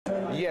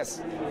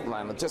Yes,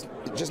 Lionel.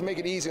 Just make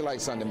it easy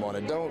like Sunday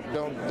morning.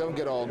 Don't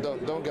get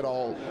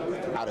all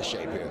out of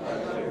shape here.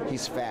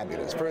 He's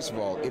fabulous. First of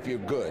all, if you're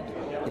good,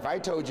 if I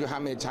told you how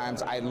many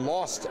times I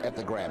lost at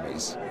the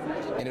Grammys,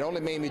 and it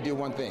only made me do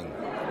one thing: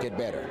 get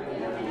better.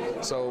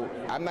 So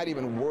I'm not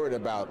even worried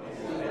about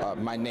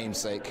my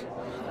namesake.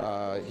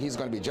 He's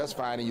going to be just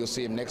fine, and you'll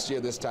see him next year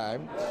this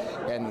time,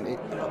 and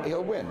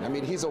he'll win. I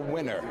mean, he's a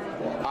winner,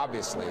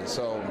 obviously.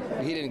 So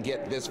he didn't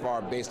get this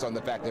far based on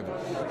the fact that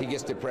he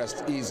gets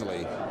depressed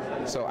easily.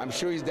 So I'm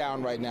sure he's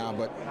down right now,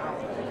 but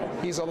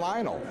he's a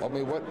Lionel. I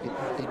mean, what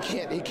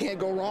he can't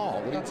go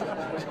wrong.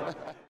 What